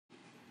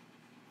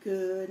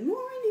Good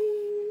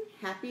morning.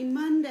 Happy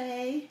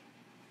Monday.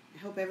 I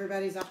hope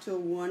everybody's off to a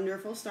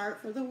wonderful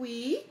start for the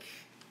week.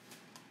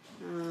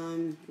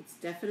 It's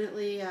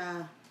definitely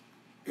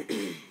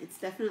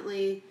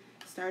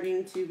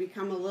starting to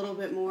become a little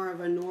bit more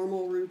of a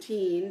normal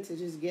routine to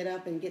just get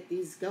up and get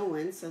these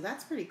going. So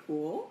that's pretty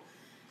cool.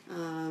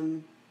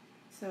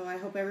 So I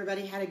hope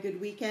everybody had a good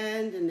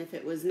weekend, and if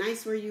it was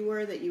nice where you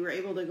were, that you were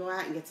able to go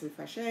out and get some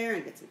fresh air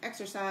and get some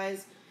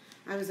exercise.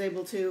 I was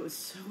able to. It was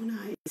so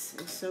nice.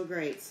 It was so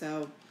great.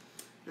 So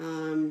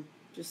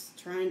just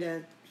trying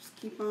to just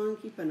keep on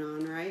keeping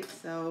on, right?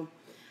 So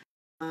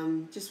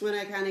just want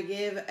to kind of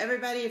give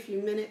everybody a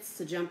few minutes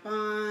to jump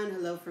on.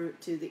 Hello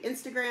to the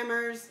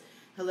Instagrammers.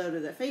 Hello to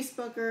the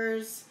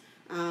Facebookers.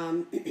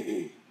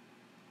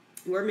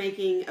 We're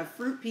making a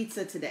fruit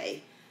pizza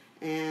today,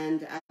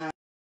 and a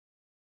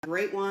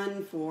great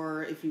one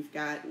for if you've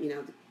got,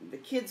 the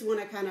kids want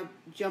to kind of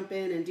jump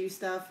in and do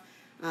stuff.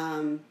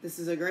 This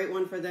is a great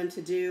one for them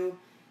to do,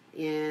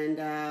 and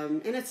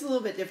it's a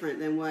little bit different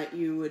than what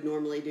you would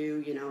normally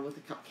do, with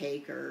a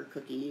cupcake or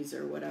cookies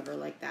or whatever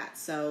like that.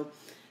 So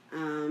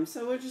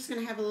we're just going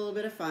to have a little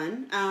bit of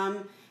fun.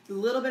 A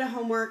little bit of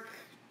homework,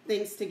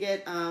 things to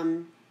get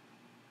on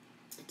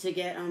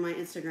my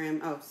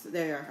Instagram. Oh, so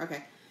there you are.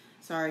 Okay.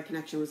 Sorry,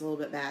 connection was a little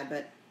bit bad,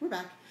 but we're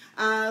back.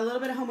 A little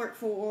bit of homework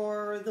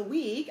for the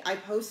week. I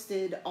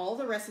posted all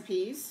the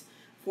recipes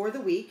for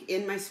the week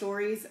in my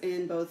stories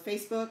in both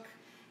Facebook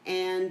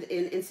and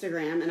in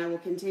Instagram, and I will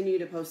continue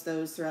to post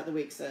those throughout the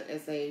week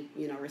as they,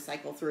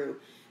 recycle through.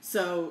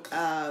 So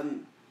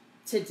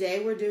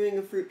today we're doing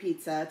a fruit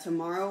pizza.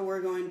 Tomorrow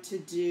we're going to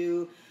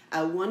do a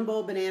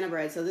 1-bowl banana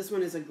bread. So this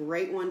one is a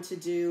great one to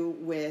do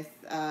with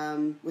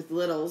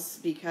littles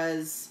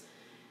because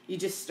you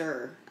just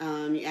stir.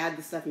 You add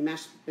the stuff, you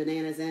mash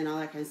bananas in, all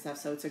that kind of stuff.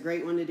 So it's a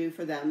great one to do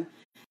for them.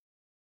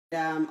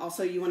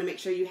 Also, you want to make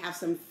sure you have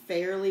some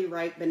fairly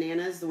ripe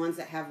bananas, the ones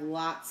that have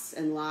lots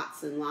and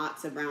lots and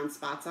lots of brown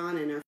spots on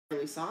and are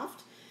fairly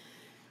soft.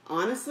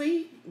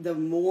 Honestly, the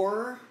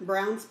more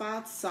brown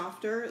spots,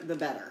 softer, the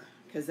better,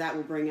 because that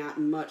will bring out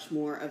much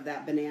more of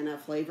that banana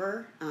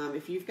flavor.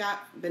 If you've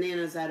got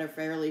bananas that are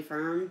fairly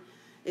firm,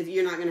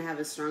 you're not going to have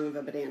as strong of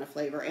a banana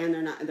flavor, and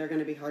they're going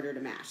to be harder to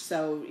mash.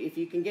 So if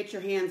you can get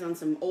your hands on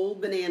some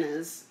old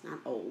bananas, not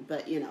old,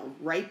 but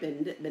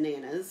ripened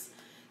bananas,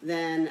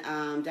 then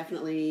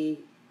definitely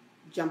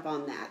jump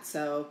on that.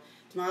 So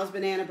tomorrow's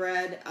banana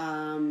bread.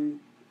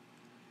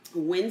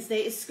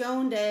 Wednesday is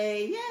scone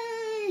day.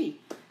 Yay!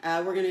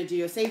 We're going to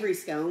do a savory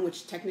scone,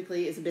 which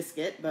technically is a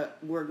biscuit, but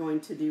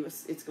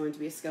it's going to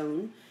be a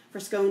scone for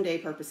scone day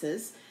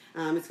purposes.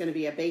 It's going to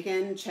be a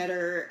bacon,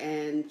 cheddar,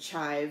 and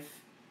chive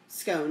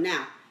scone.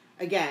 Now,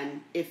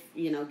 again, if,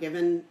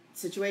 given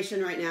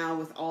situation right now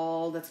with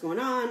all that's going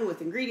on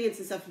with ingredients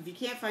and stuff, if you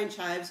can't find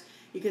chives,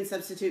 you can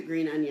substitute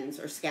green onions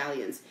or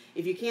scallions.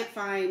 If you can't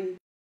find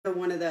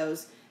one of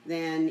those,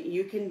 then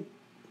you can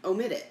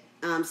omit it.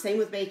 Same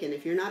with bacon.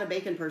 If you're not a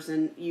bacon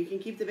person, you can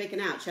keep the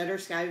bacon out. Cheddar,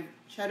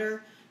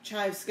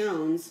 chive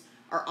scones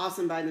are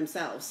awesome by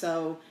themselves.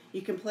 So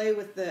you can play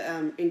with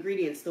the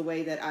ingredients the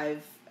way that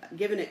I've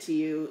given it to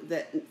you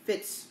that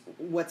fits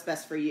what's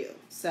best for you.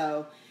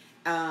 So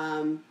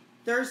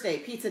Thursday,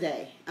 pizza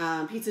day,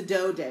 pizza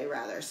dough day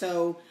rather.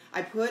 So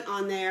I put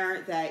on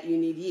there that you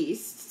need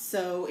yeast.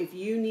 So if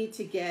you need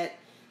to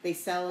they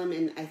sell them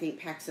in, I think,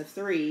 packs of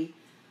 3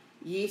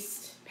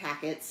 yeast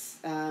packets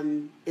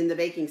in the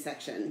baking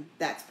section.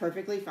 That's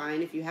perfectly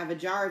fine. If you have a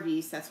jar of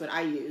yeast, that's what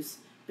I use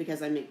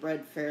because I make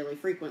bread fairly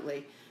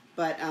frequently.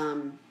 But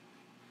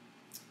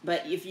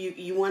if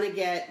you want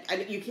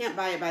to you can't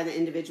buy it by the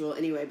individual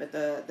anyway, but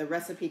the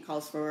recipe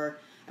calls for,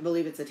 I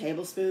believe it's a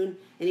tablespoon,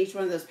 and each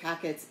one of those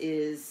packets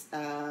is 2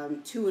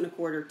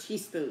 1/4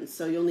 teaspoons.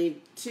 So you'll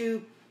need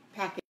 2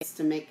 packets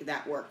to make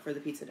that work for the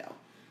pizza dough.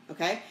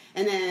 Okay,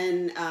 and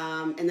then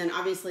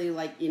obviously, you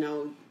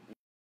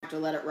have to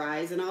let it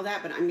rise and all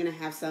that. But I'm gonna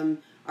have some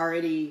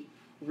already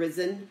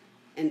risen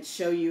and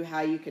show you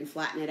how you can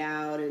flatten it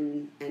out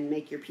and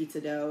make your pizza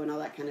dough and all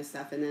that kind of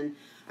stuff. And then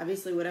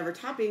obviously whatever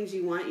toppings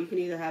you want, you can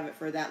either have it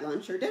for that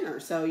lunch or dinner.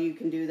 So you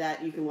can do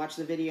that. You can watch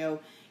the video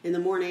in the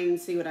morning,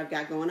 see what I've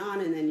got going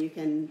on, and then you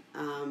can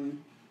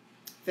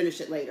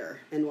finish it later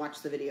and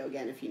watch the video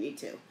again if you need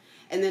to.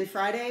 And then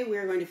Friday,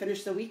 we're going to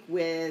finish the week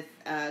with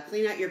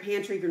clean out your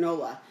pantry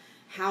granola.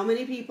 How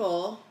many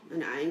people,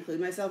 and I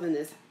include myself in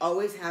this,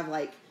 always have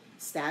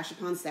stash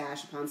upon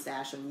stash upon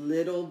stash of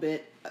little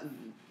bit of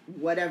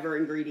whatever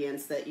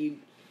ingredients that you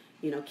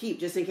keep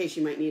just in case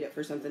you might need it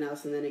for something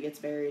else, and then it gets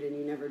buried and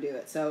you never do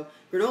it. So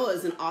granola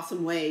is an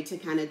awesome way to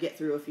kind of get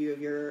through a few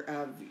of your,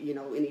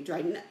 any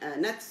dried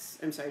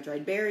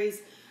dried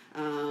berries,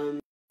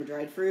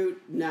 dried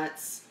fruit,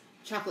 nuts,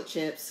 chocolate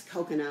chips,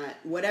 coconut,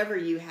 whatever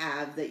you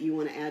have that you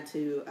want to add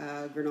to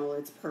granola,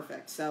 it's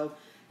perfect. So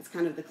it's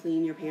kind of the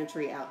clean your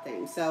pantry out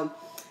thing. So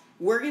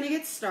we're going to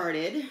get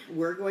started.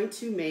 We're going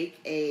to make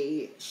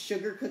a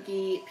sugar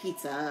cookie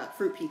pizza,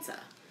 fruit pizza.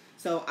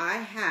 So I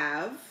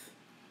have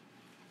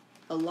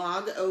a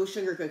log O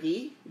sugar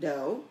cookie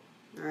dough,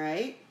 all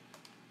right?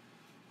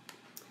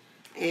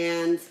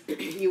 And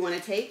you want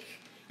to take,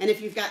 and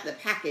if you've got the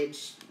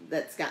package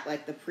that's got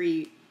like the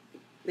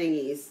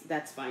pre-thingies,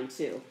 that's fine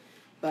too.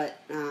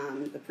 But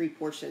the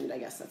pre-portioned, I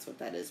guess that's what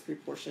that is,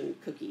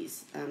 pre-portioned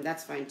cookies,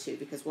 that's fine too,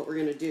 because what we're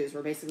going to do is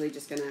we're basically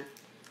just going to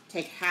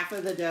take half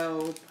of the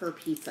dough per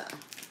pizza.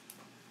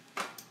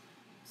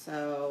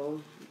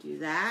 So do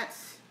that.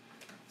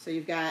 So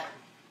you've got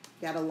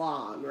a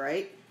log,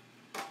 right?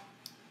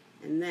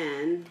 And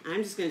then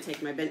I'm just going to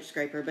take my bench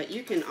scraper, but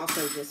you can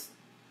also just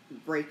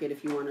break it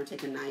if you want, or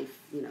take a knife,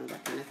 you know,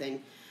 that kind of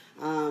thing.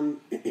 And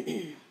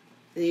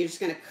you're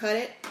just going to cut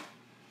it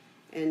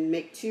and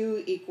make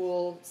 2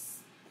 equal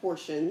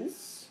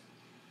portions.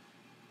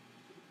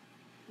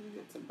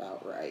 That's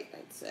about right,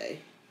 I'd say.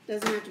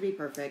 Doesn't have to be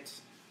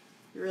perfect.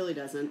 It really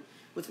doesn't.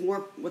 What's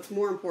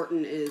more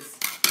important is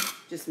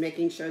just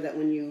making sure that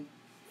when you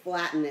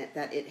flatten it,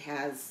 that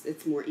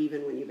it's more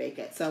even when you bake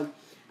it. So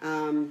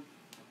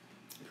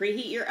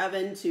preheat your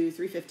oven to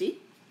 350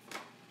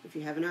 if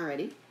you haven't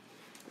already.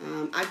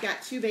 I've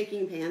got 2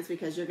 baking pans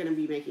because you're going to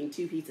be making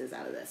 2 pizzas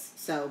out of this.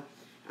 So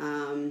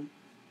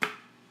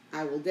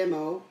I will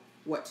demo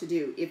what to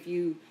do. If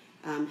you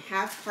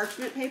have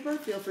parchment paper,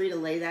 feel free to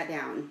lay that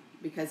down,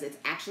 because it's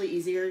actually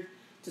easier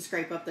to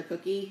scrape up the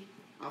cookie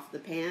off the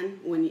pan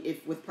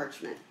with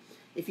parchment.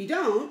 If you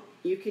don't,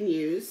 you can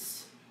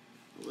use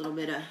a little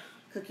bit of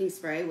cooking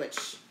spray,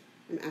 which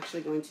I'm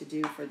actually going to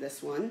do for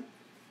this one.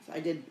 So I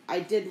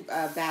did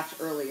batch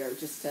earlier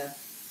just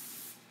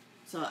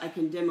so I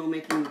can demo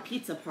making the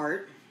pizza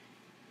part.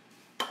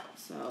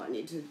 So I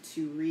need to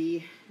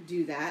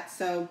redo that.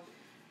 So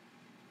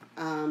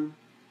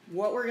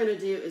what we're going to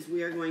do is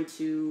we are going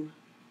to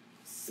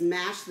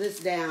smash this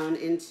down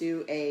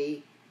into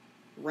a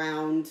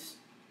round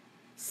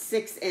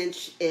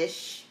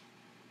 6-inch-ish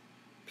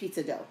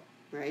pizza dough,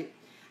 right?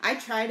 I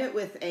tried it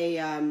with a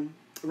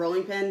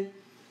rolling pin,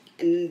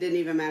 and it didn't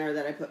even matter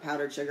that I put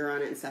powdered sugar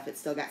on it and stuff. It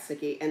still got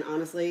sticky. And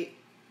honestly,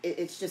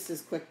 it's just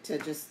as quick to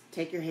just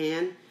take your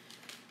hand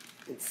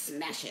and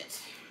smash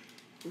it.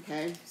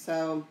 Okay,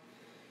 so,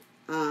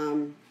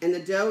 and the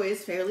dough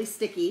is fairly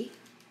sticky,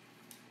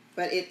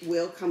 but it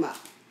will come up.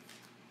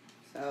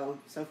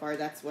 So far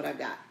that's what I've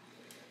got.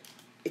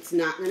 It's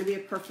not going to be a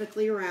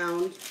perfectly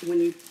round when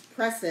you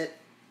press it,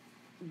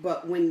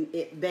 but when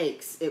it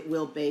bakes, it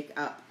will bake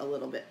up a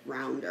little bit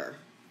rounder.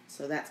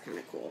 So that's kind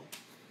of cool.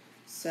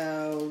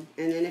 So,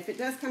 and then if it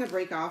does kind of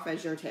break off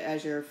as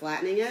you're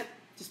flattening it,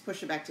 just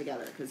push it back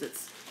together, because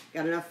it's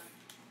got enough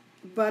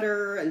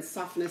butter and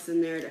softness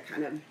in there to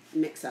kind of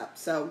mix up.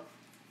 So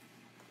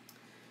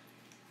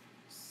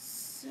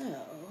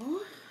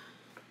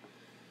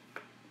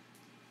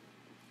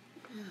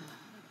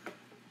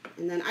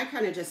and then I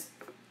kind of just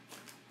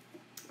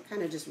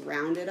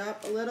round it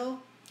up a little,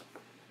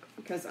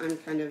 because I'm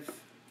kind of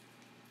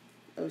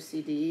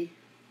OCD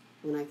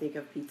when I think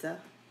of pizza,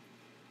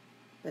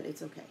 but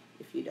it's okay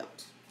if you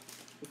don't.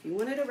 If you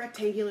wanted a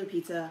rectangular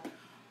pizza,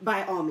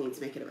 by all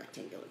means make it a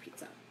rectangular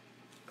pizza,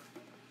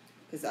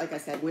 because like I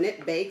said, when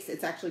it bakes,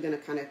 it's actually going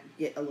to kind of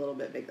get a little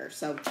bit bigger.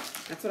 So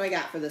that's what I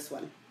got for this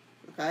one.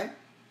 Okay?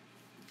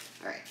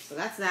 All right, so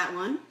that's that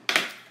one.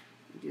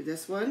 Do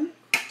this one.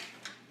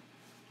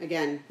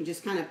 Again, you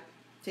just kind of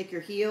take your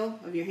heel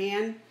of your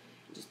hand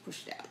and just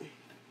push down.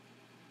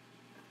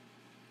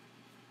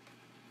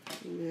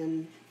 And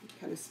then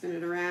kind of spin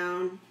it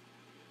around,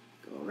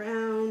 go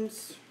around.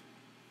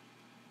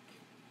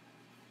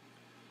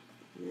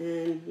 And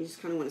then you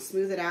just kind of want to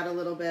smooth it out a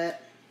little bit.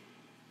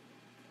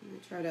 And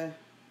I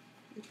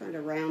try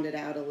to round it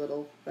out a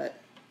little, but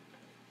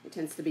it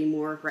tends to be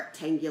more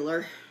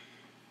rectangular.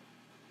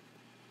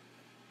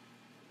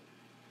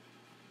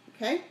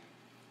 Okay?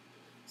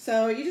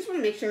 So you just want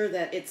to make sure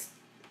that it's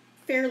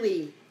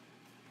fairly,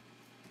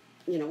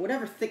 you know,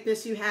 whatever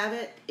thickness you have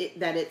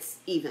that it's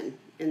even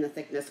in the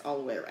thickness all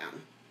the way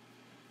around.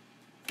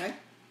 Okay?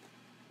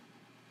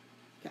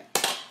 Okay.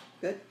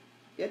 Good?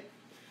 Good?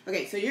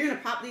 Okay, so you're going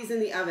to pop these in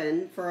the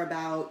oven for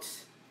about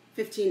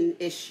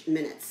 15-ish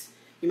minutes.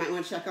 You might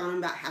want to check on them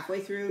about halfway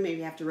through. Maybe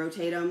you have to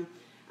rotate them.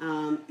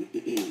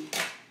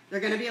 They're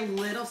going to be a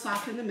little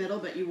soft in the middle,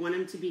 but you want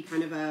them to be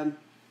kind of a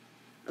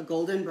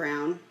golden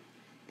brown.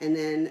 And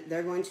then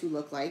they're going to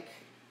look like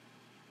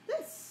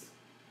this.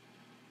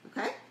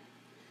 Okay?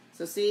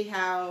 So see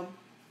how,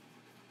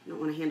 I don't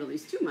want to handle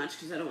these too much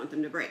because I don't want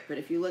them to break. But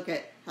if you look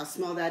at how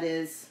small that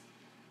is,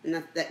 and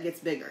that gets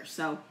bigger.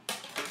 So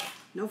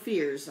no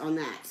fears on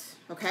that.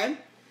 Okay?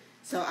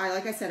 So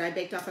like I said, I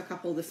baked off a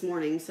couple this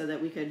morning so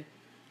that we could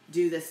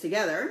do this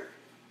together.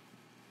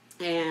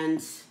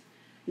 And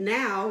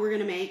now we're going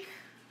to make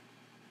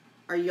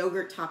our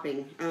yogurt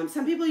topping.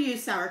 Some people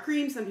use sour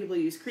cream. Some people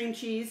use cream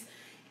cheese.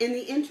 In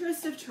the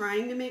interest of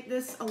trying to make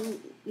this,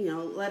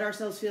 let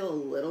ourselves feel a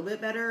little bit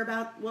better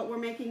about what we're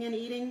making and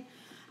eating,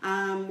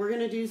 we're going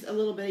to do a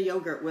little bit of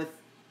yogurt with,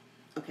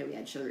 okay, we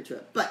add sugar to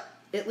it, but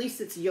at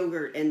least it's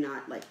yogurt and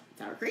not like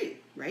sour cream,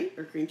 right?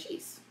 Or cream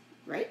cheese,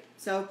 right?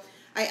 So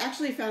I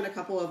actually found a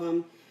couple of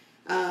them.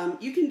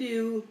 You can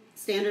do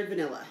standard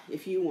vanilla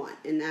if you want,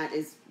 and that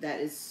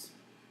is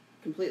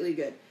completely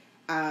good.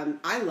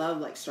 I love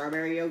like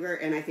strawberry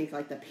yogurt, and I think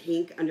like the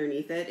pink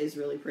underneath it is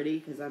really pretty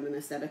because I'm an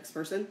aesthetics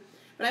person.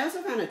 But I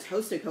also found a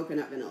toasted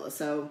coconut vanilla,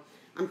 so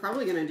I'm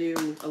probably going to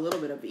do a little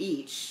bit of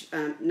each,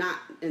 not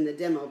in the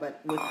demo,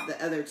 but with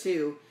the other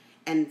two,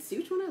 and see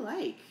which one I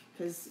like.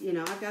 Because, you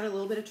know, I've got a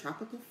little bit of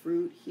tropical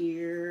fruit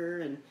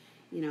here, and,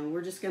 you know,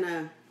 we're just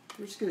gonna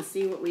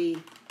see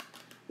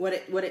what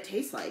it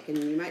tastes like,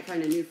 and you might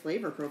find a new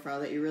flavor profile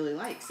that you really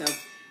like.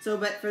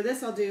 But for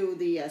this, I'll do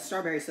the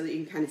strawberry so that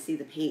you can kind of see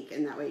the pink,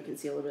 and that way you can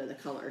see a little bit of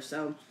the color.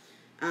 So,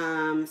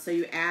 so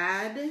you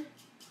add.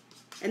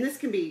 And this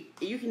can be,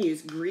 you can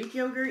use Greek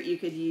yogurt, you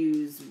could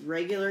use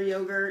regular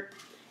yogurt.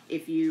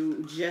 If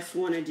you just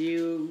want to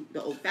do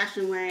the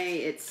old-fashioned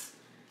way, it's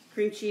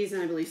cream cheese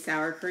and I believe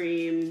sour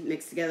cream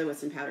mixed together with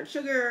some powdered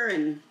sugar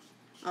and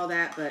all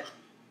that. But,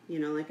 you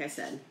know, like I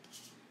said,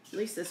 at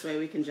least this way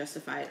we can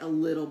justify it a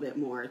little bit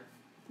more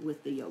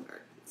with the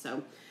yogurt.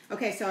 So,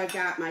 okay, so I've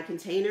got my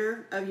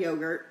container of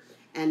yogurt,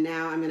 and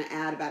now I'm going to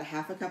add about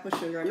 1/2 cup of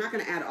sugar. I'm not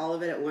going to add all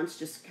of it at once,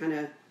 just kind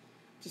of,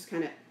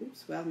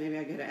 oops, well, maybe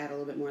I got to add a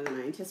little bit more than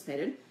I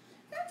anticipated.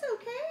 That's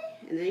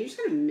okay. And then you're just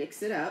going to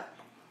mix it up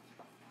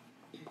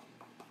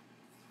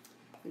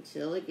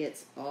until it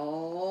gets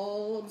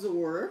all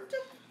absorbed.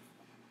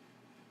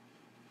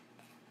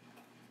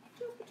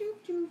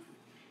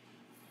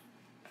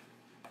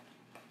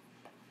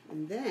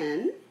 And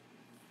then,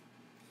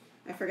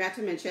 I forgot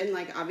to mention,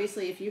 like,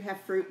 obviously, if you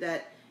have fruit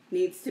that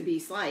needs to be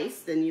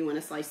sliced, then you want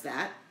to slice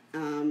that.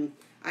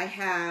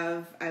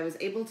 I was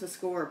able to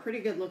score a pretty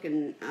good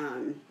looking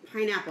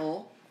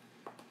pineapple,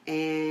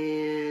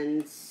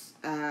 and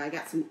I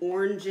got some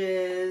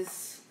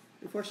oranges.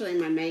 Unfortunately,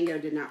 my mango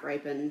did not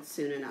ripen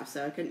soon enough,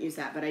 so I couldn't use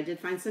that, but I did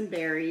find some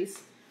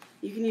berries.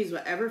 You can use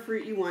whatever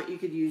fruit you want. You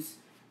could use,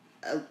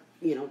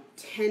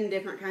 10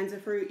 different kinds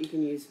of fruit. You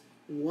can use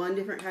 1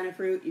 different kind of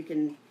fruit. You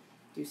can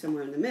do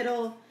somewhere in the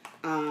middle.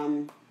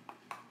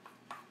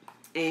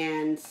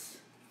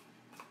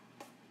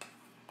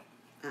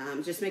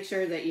 Just make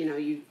sure that,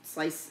 you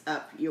slice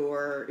up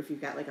if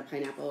you've got like a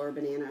pineapple or a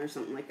banana or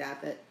something like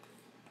that, that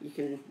you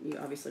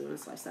obviously want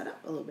to slice that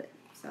up a little bit.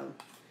 So,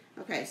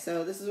 okay,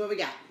 so this is what we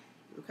got,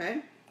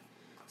 okay?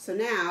 So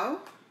now,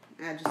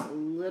 add just a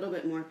little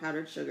bit more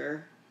powdered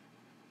sugar,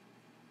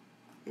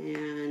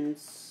 and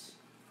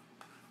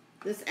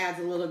this adds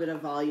a little bit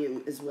of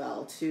volume as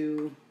well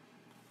to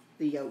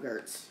the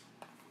yogurt.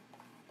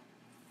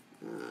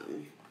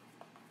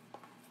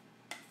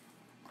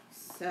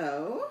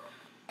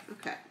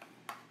 Okay.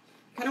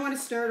 Kind of want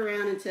to stir it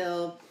around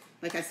until,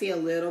 like, I see a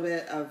little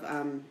bit of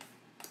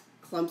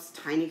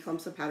tiny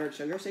clumps of powdered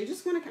sugar. So you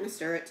just want to kind of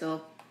stir it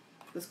till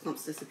those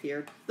clumps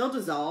disappear. They'll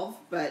dissolve,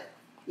 but,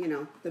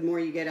 the more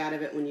you get out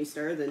of it when you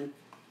stir, then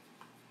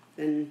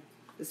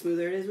the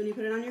smoother it is when you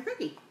put it on your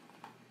cookie.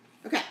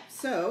 Okay,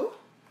 so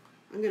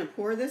I'm going to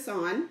pour this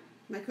on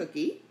my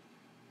cookie.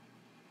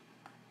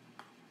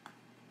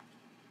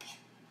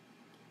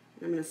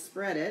 I'm going to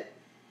spread it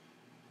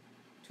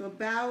to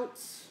about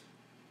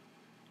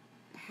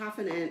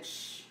 1/2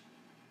 inch.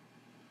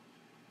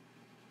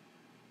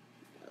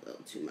 Got a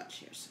little too much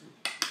here, so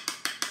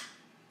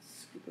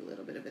scoop a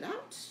little bit of it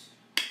out.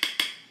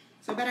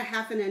 So about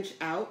 1/2 inch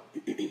out,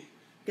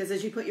 because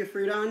as you put your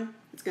fruit on,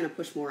 it's going to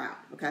push more out,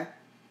 okay?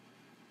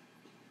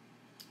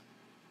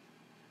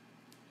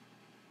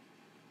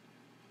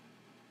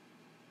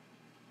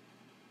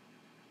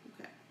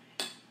 Okay.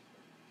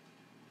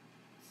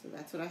 So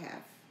that's what I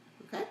have,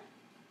 okay?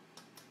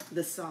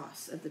 The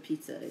sauce of the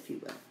pizza, if you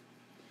will.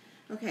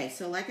 Okay,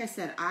 so like I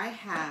said, I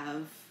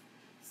have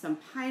some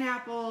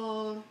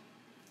pineapple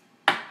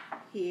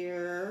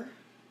here.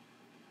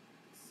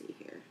 Let's see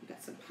here. I've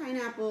got some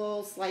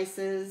pineapple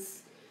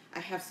slices. I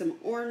have some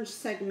orange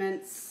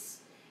segments,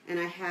 and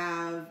I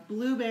have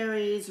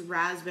blueberries,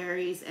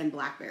 raspberries, and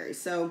blackberries.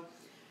 So,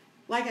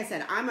 like I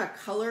said, I'm a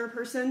color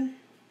person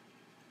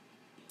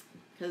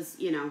because,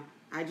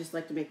 I just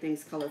like to make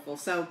things colorful.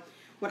 So,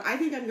 what I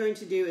think I'm going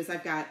to do is I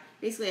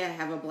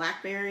have a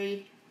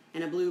blackberry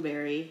and a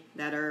blueberry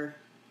that are,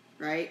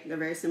 right, they're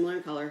very similar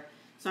in color.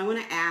 So I want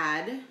to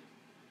add,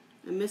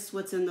 I missed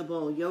what's in the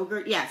bowl,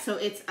 yogurt. Yeah, so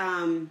it's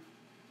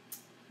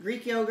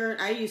Greek yogurt.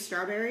 I use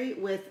strawberry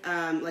with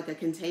like a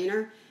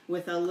container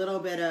with a little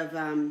bit of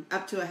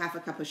up to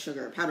 1/2 cup of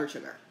sugar, powdered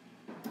sugar.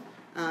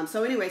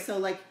 So anyway, so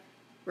like,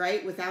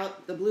 right,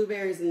 without the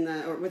blueberries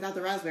or without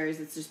the raspberries,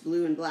 it's just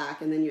blue and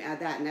black, and then you add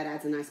that, and that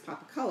adds a nice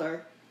pop of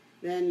color.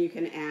 Then you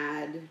can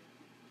add,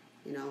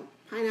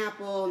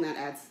 pineapple, and that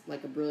adds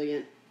like a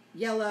brilliant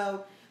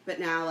yellow. But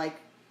now, like,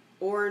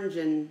 orange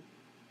and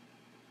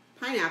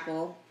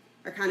pineapple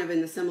are kind of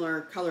in the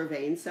similar color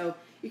vein. So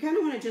you kind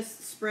of want to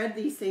just spread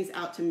these things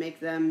out to make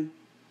them,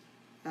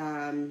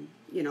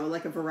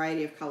 like a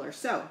variety of colors.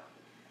 So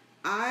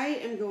I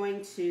am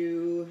going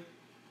to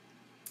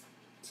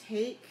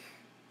take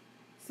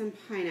some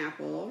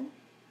pineapple,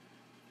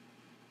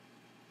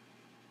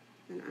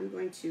 and I'm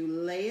going to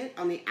lay it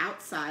on the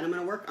outside. I'm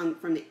going to work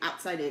from the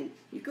outside in.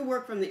 You can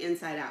work from the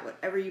inside out,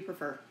 whatever you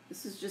prefer.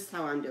 This is just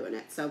how I'm doing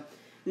it. So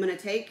I'm going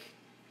to take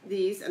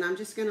these, and I'm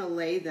just going to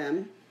lay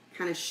them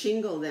kind of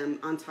shingle them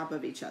on top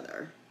of each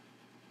other.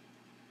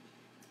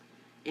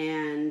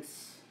 And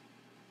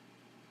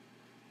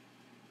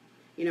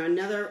you know,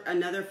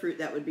 another fruit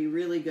that would be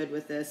really good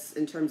with this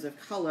in terms of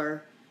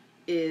color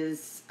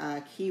is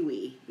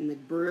kiwi. And the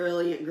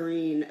brilliant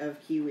green of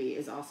kiwi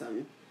is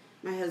awesome.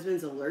 My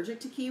husband's allergic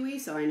to kiwi,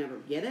 so I never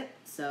get it.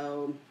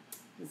 So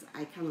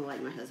I kind of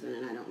like my husband,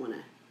 and I don't want to,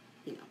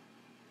 you know,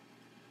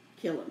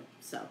 kill him.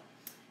 So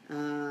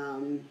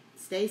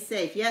stay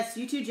safe. Yes,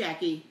 you too,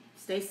 Jackie.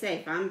 Stay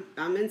safe.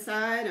 I'm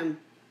inside. I'm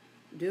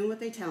doing what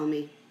they tell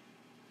me.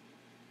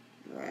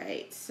 All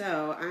right,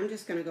 so I'm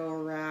just going to go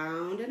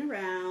around and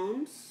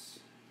around.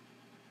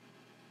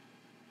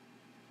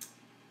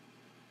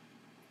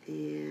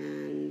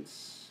 And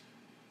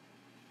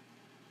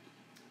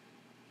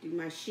do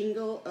my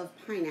shingle of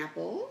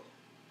pineapple.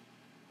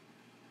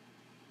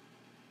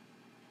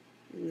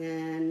 And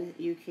then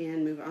you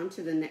can move on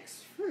to the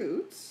next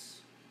fruit.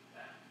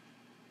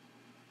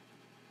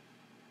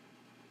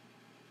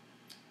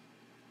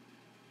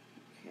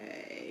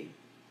 Okay.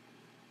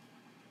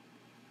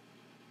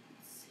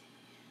 Let's see.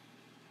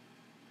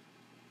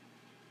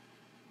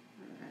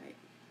 All right.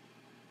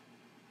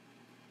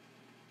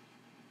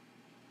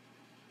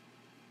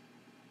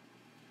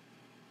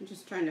 I'm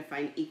just trying to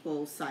find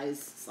equal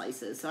size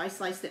slices. So I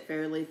sliced it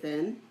fairly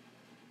thin,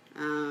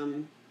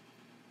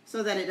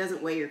 so that it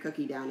doesn't weigh your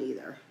cookie down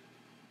either.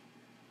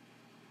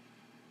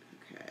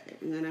 Okay,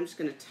 and then I'm just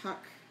going to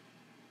tuck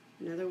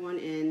another one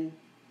in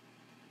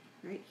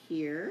right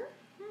here.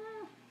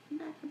 Come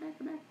back, come back,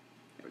 come back.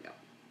 There we go.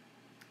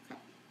 Okay.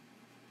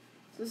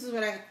 So this is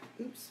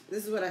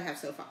what I have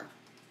so far.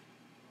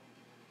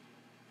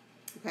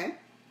 Okay.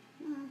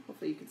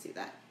 Hopefully you can see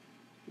that.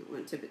 I don't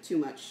want to tip it too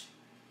much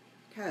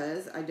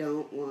because I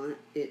don't want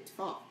it to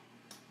fall.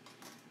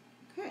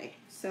 Okay,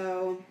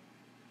 so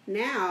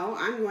now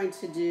I'm going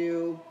to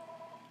do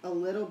a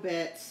little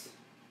bit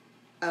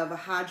of a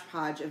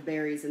hodgepodge of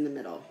berries in the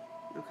middle.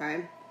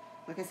 Okay,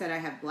 like I said, I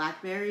have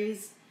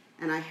blackberries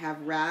and I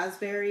have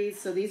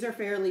raspberries. So these are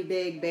fairly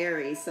big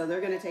berries, so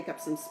they're going to take up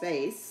some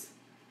space.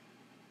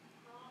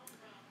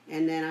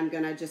 And then I'm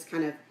going to just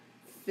kind of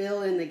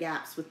fill in the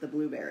gaps with the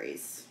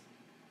blueberries.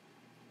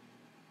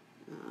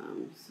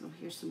 So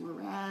here's some more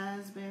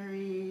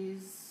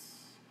raspberries.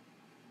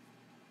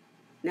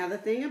 Now the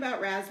thing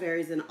about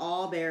raspberries and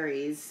all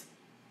berries,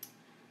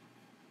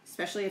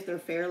 especially if they're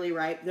fairly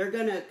ripe, they're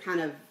going to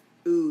kind of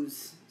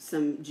ooze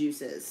some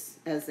juices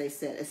as they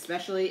sit,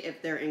 especially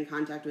if they're in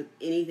contact with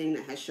anything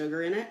that has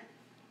sugar in it,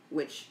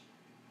 which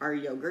our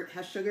yogurt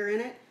has sugar in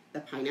it, the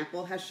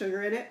pineapple has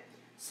sugar in it.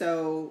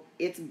 So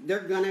they're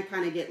going to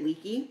kind of get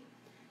leaky.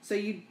 So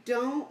you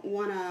don't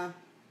want to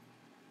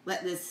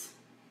let this,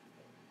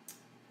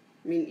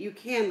 I mean, you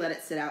can let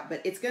it sit out,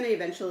 but it's going to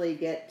eventually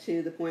get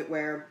to the point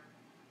where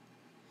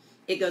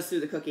it goes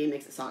through the cookie and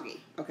makes it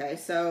soggy. Okay,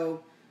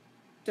 so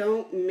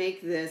don't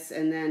make this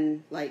and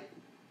then like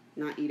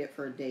not eat it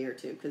for a day or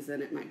two, because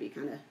then it might be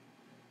kind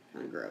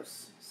of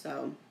gross.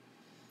 So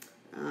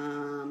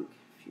a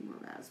few more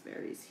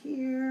raspberries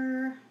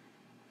here.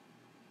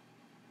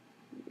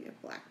 Maybe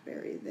a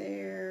blackberry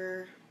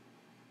there.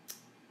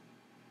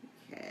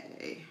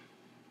 Okay.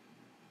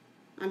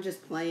 I'm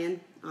just playing,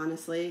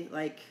 honestly.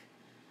 Like,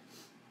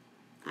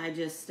 I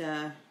just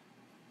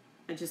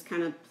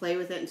kind of play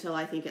with it until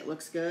I think it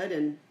looks good,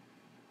 and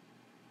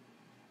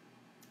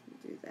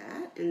do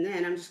that. And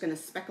then I'm just going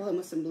to speckle them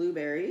with some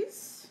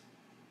blueberries.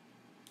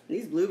 And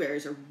these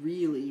blueberries are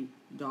really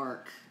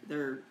dark.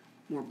 They're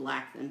more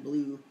black than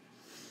blue,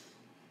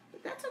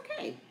 but that's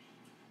okay.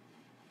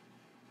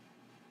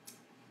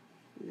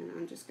 And then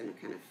I'm just going to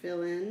kind of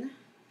fill in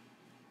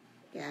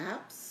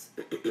gaps.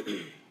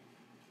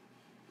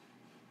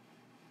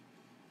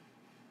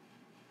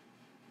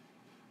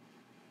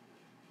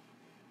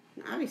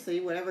 Obviously,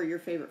 whatever your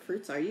favorite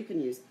fruits are, you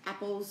can use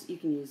apples, you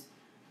can use,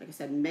 like I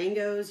said,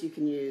 mangoes, you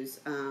can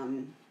use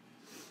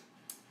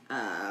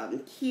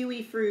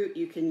kiwi fruit,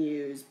 you can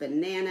use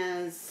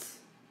bananas,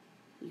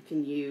 you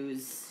can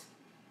use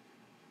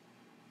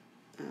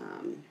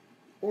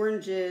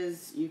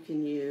oranges, you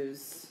can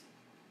use,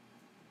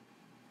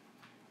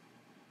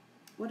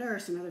 what are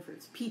some other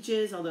fruits?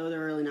 Peaches, although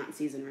they're really not in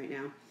season right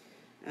now.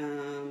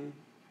 And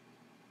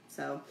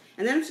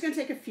then I'm just going to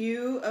take a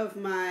few of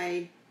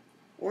my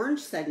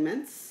orange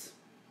segments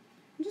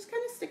and just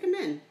kind of stick them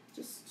in,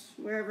 just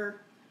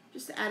wherever,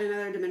 just to add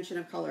another dimension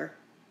of color.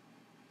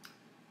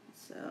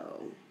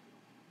 So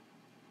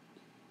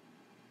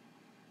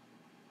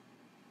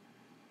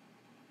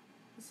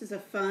this is a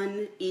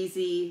fun,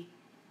 easy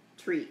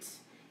treat.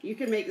 You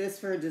can make this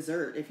for a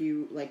dessert if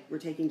you we're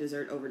taking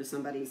dessert over to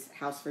somebody's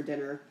house for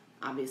dinner.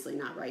 Obviously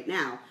not right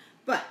now,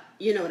 but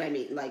you know what I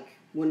mean. Like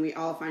when we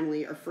all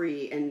finally are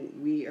free and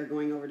we are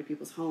going over to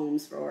people's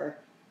homes for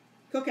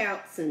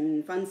cookouts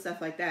and fun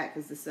stuff like that,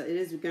 because it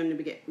is going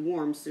to get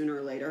warm sooner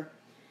or later,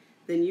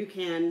 then you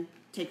can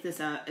take this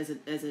out as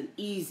an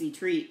easy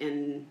treat,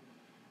 and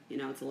you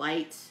know, it's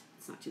light,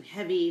 it's not too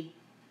heavy.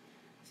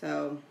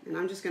 So, and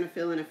I'm just going to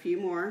fill in a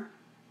few more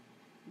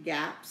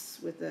gaps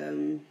with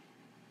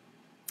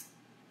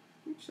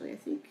Actually, I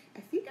think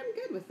I'm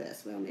good with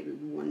this. Well, maybe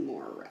one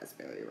more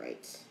raspberry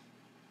right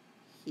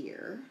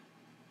here.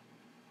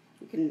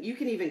 You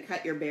can even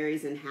cut your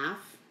berries in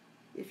half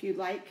if you'd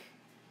like,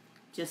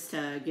 just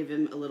to give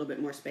them a little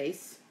bit more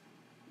space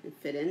and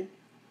fit in.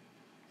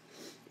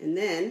 And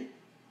then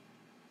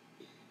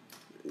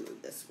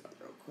move this one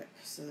real quick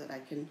so that I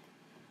can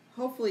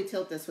hopefully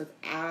tilt this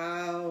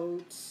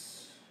without.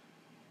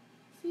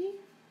 See,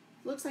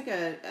 looks like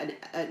a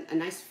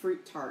nice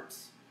fruit tart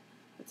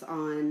that's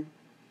on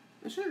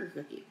a sugar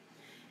cookie.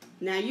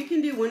 Now you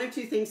can do one of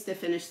two things to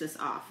finish this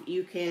off.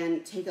 You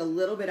can take a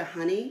little bit of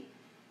honey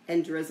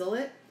and drizzle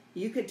it.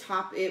 You could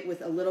top it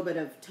with a little bit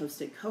of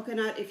toasted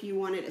coconut if you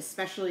wanted,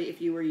 especially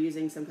if you were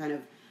using some kind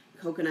of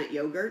coconut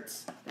yogurt.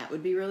 That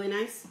would be really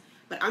nice.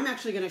 But I'm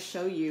actually going to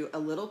show you a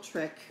little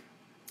trick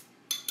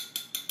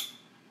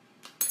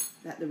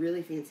that the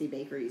really fancy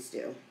bakeries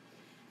do.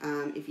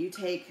 If you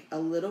take a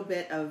little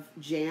bit of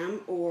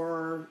jam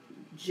or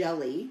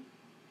jelly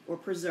or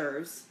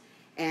preserves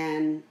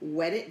and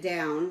wet it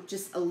down,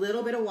 just a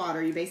little bit of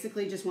water. You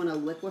basically just want to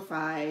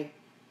liquefy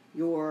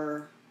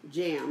your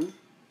jam,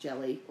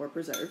 jelly, or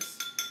preserves.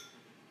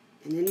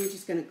 And then you're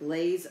just going to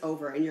glaze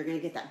over, and you're going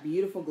to get that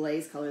beautiful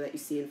glaze color that you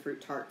see in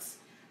fruit tarts.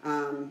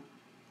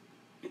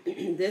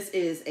 This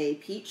is a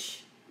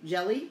peach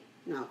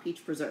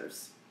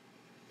preserves.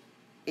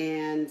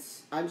 And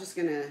I'm just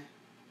going to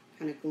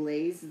kind of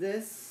glaze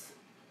this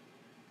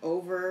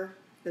over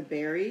the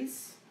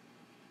berries.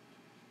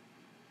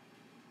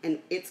 And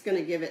it's going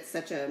to give it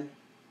such a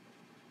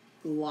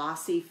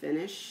glossy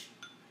finish.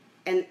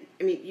 And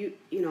I mean,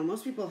 you know,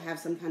 most people have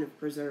some kind of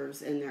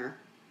preserves in their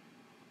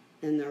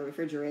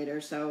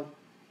refrigerator, so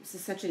this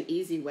is such an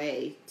easy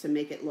way to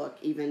make it look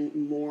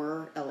even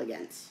more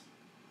elegant.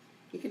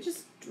 You could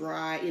just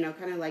dry, you know,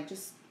 kind of like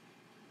just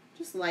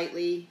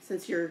lightly,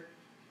 since your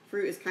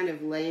fruit is kind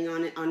of laying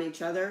on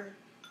each other.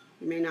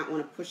 You may not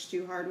want to push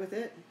too hard with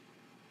it.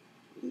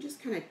 You can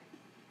just kind of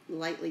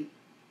lightly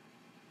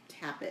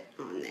tap it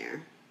on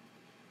there.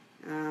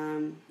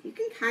 You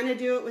can kind of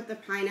do it with the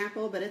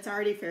pineapple, but it's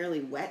already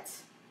fairly wet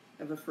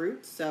of a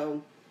fruit,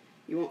 so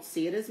you won't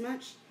see it as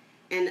much.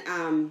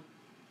 And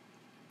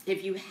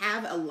if you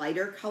have a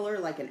lighter color,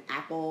 like an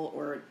apple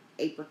or an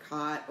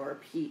apricot or a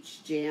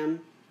peach jam,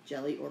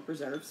 jelly, or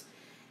preserves,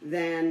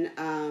 then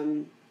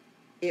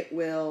it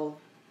will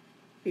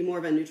be more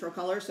of a neutral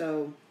color.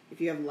 So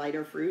if you have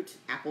lighter fruit,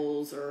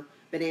 apples or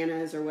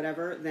bananas or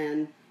whatever,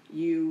 then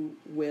you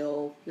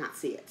will not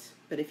see it.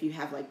 But if you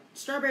have like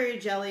strawberry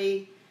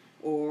jelly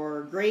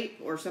or grape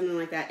or something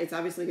like that, it's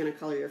obviously going to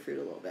color your fruit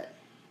a little bit.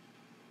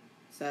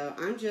 So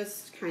I'm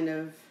just kind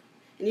of,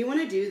 and you want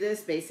to do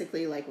this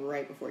basically like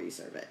right before you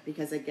serve it,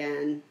 because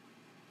again,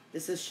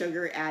 this is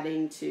sugar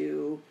adding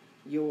to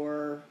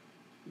your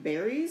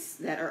berries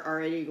that are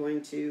already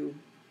going to,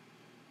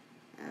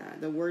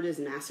 the word is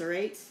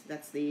macerate,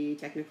 that's the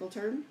technical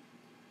term.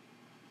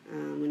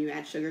 When you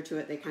add sugar to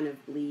it, they kind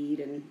of bleed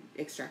and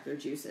extract their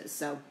juices.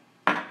 So,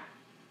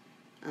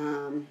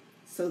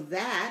 so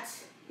that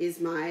is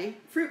my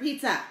fruit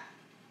pizza,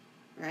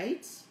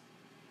 right?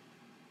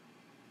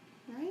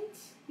 Right?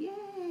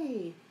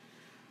 Yay!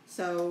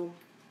 So,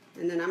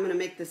 and then I'm going to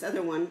make this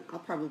other one. I'll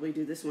probably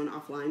do this one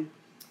offline,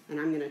 and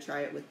I'm going to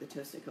try it with the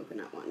toasted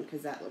coconut one,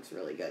 because that looks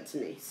really good to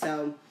me.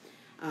 So,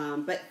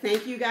 but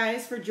thank you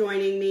guys for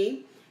joining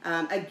me.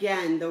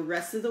 Again, the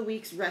rest of the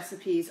week's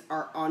recipes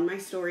are on my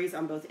stories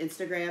on both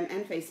Instagram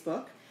and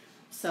Facebook.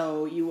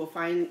 So you will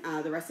find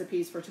the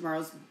recipes for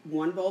tomorrow's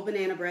one bowl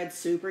banana bread,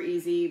 super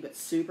easy, but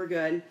super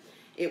good.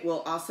 It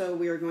will also,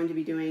 we are going to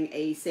be doing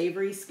a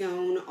savory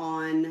scone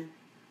on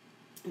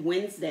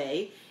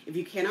Wednesday. If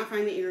you cannot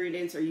find the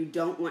ingredients or you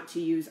don't want to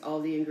use all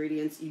the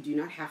ingredients, you do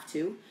not have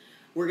to.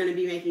 We're going to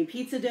be making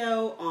pizza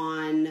dough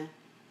on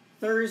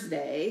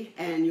Thursday,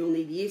 and you'll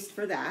need yeast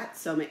for that,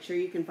 so make sure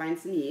you can find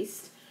some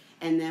yeast.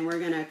 And then we're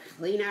going to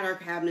clean out our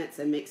cabinets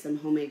and make some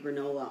homemade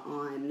granola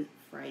on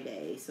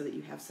Friday so that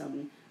you have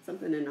something to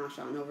nosh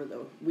on over the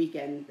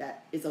weekend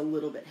that is a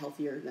little bit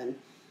healthier than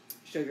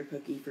sugar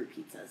cookie fruit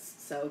pizzas.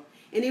 So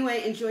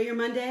anyway, enjoy your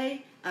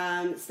Monday.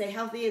 Stay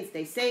healthy and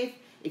stay safe.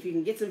 If you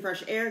can get some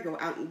fresh air, go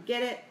out and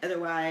get it.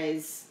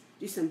 Otherwise,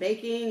 do some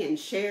baking and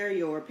share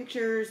your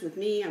pictures with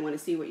me. I want to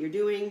see what you're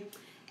doing.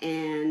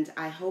 And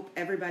I hope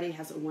everybody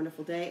has a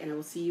wonderful day. And I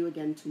will see you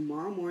again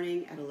tomorrow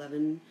morning at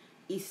 11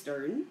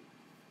 Eastern.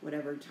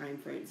 Whatever time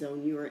frame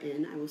zone you are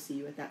in, I will see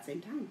you at that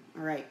same time.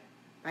 All right.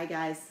 Bye,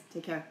 guys.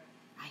 Take care.